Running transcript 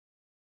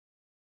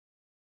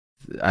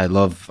I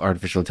love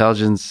artificial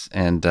intelligence,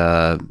 and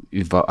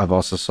I've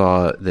also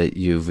saw that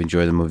you've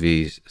enjoyed the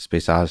movie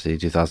Space Odyssey,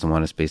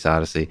 2001: A Space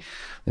Odyssey.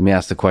 Let me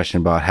ask the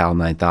question about HAL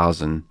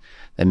 9000.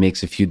 That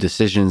makes a few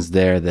decisions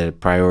there that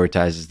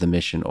prioritizes the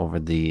mission over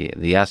the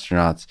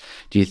astronauts.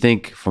 Do you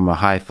think, from a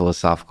high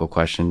philosophical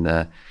question,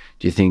 do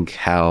you think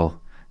HAL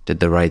did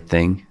the right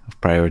thing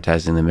of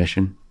prioritizing the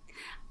mission?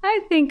 I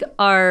think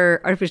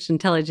our artificial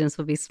intelligence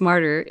will be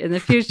smarter in the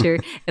future.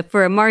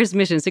 For a Mars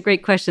mission, it's a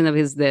great question, though,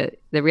 because the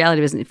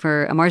reality is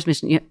for a Mars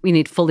mission, we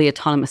need fully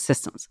autonomous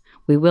systems.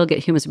 We will get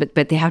humans,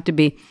 but they have to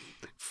be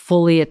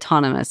fully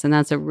autonomous. And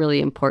that's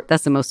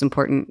that's the most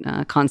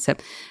important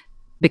concept,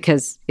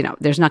 because,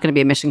 there's not going to be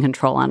a mission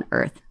control on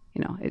Earth,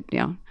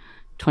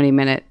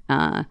 20-minute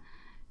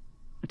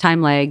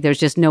time lag. There's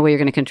just no way you're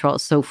going to control it.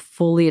 So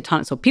fully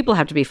autonomous. So people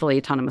have to be fully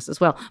autonomous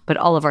as well, but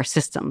all of our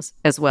systems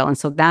as well. And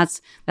so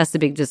that's the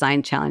big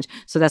design challenge.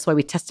 So that's why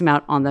we test them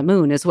out on the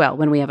moon as well.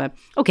 When we have a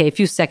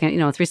few second,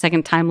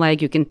 3-second time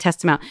lag, you can test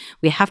them out.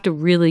 We have to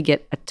really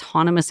get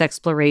autonomous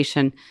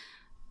exploration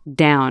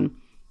down.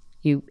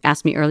 You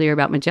asked me earlier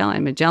about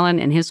Magellan. Magellan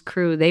and his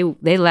crew, they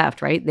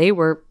left, right? They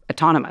were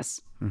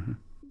autonomous. Mm-hmm.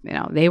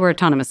 They were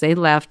autonomous. They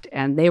left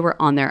and they were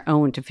on their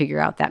own to figure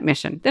out that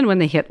mission. Then when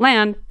they hit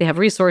land, they have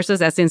resources.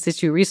 That's in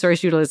situ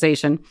resource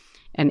utilization,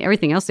 and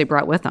everything else they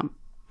brought with them.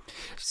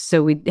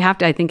 So we have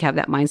to, I think, have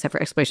that mindset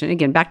for exploration.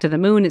 Again, back to the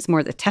moon, it's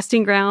more the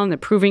testing ground, the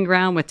proving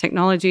ground with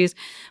technologies.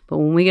 But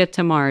when we get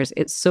to Mars,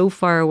 it's so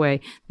far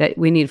away that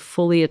we need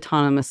fully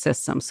autonomous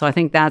systems. So I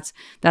think that's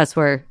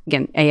where,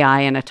 again,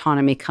 AI and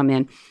autonomy come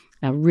in.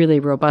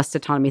 Really robust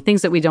autonomy,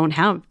 things that we don't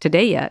have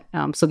today yet.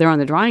 So they're on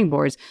the drawing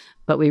boards,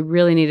 but we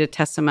really need to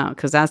test them out,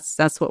 because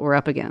that's what we're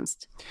up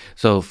against.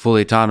 So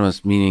fully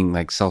autonomous, meaning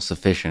like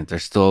self-sufficient.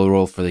 There's still a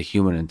role for the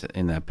human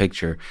in that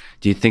picture.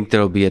 Do you think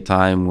there'll be a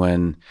time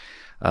when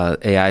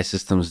AI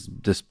systems,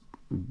 just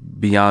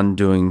beyond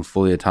doing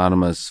fully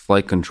autonomous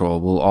flight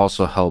control, will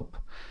also help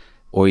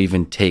or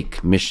even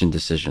take mission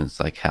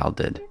decisions like HAL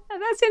did?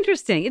 That's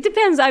interesting. It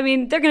depends. I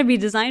mean, they're going to be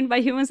designed by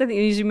humans. I think,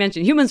 as you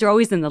mentioned, humans are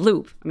always in the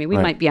loop. I mean, we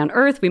might be on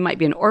Earth. We might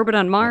be in orbit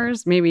on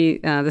Mars. Maybe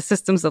the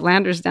systems, the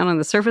landers down on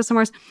the surface of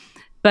Mars.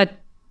 But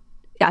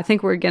I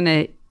think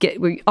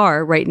we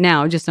are right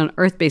now just on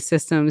Earth-based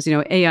systems,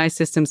 AI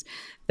systems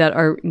that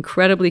are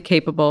incredibly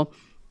capable.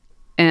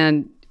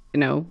 And,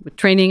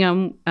 training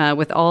them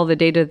with all the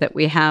data that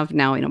we have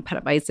now,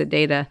 petabytes of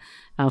data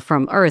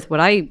from Earth. What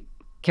I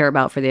care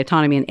about for the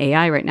autonomy and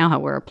AI right now, how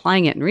we're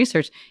applying it in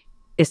research,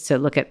 is to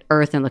look at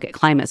Earth and look at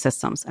climate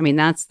systems. I mean,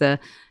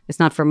 it's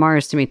not for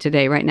Mars to me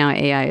today. Right now,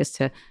 AI is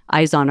to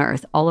eyes on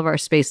Earth, all of our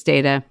space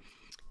data,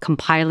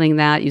 compiling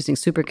that using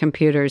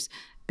supercomputers,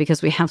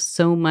 because we have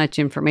so much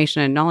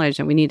information and knowledge,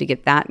 and we need to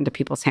get that into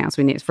people's hands.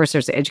 First,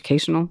 there's the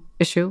educational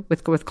issue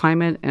with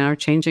climate and our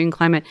changing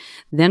climate.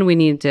 Then we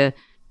need to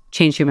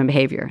change human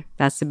behavior.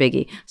 That's the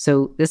biggie.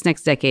 So this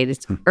next decade,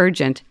 it's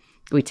urgent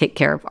we take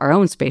care of our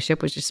own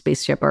spaceship, which is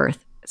Spaceship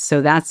Earth.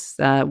 So that's,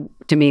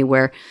 to me,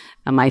 where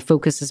my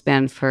focus has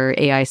been for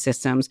AI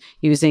systems,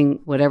 using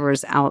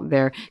whatever's out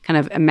there, kind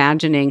of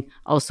imagining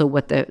also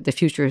what the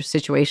future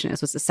situation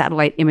is. What's the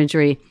satellite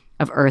imagery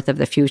of Earth of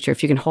the future?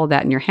 If you can hold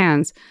that in your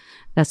hands,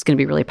 that's going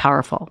to be really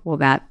powerful. Will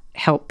that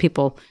help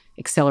people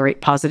accelerate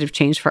positive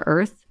change for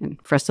Earth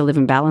and for us to live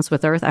in balance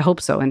with Earth? I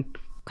hope so. And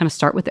kind of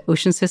start with the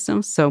ocean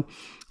systems. So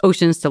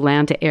oceans to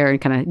land to air,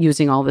 and kind of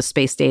using all the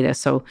space data.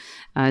 So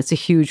it's a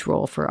huge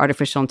role for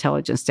artificial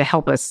intelligence to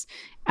help us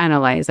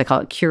analyze. I call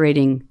it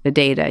curating the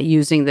data,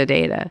 using the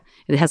data.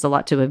 It has a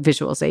lot to do with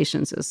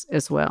visualizations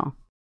as well.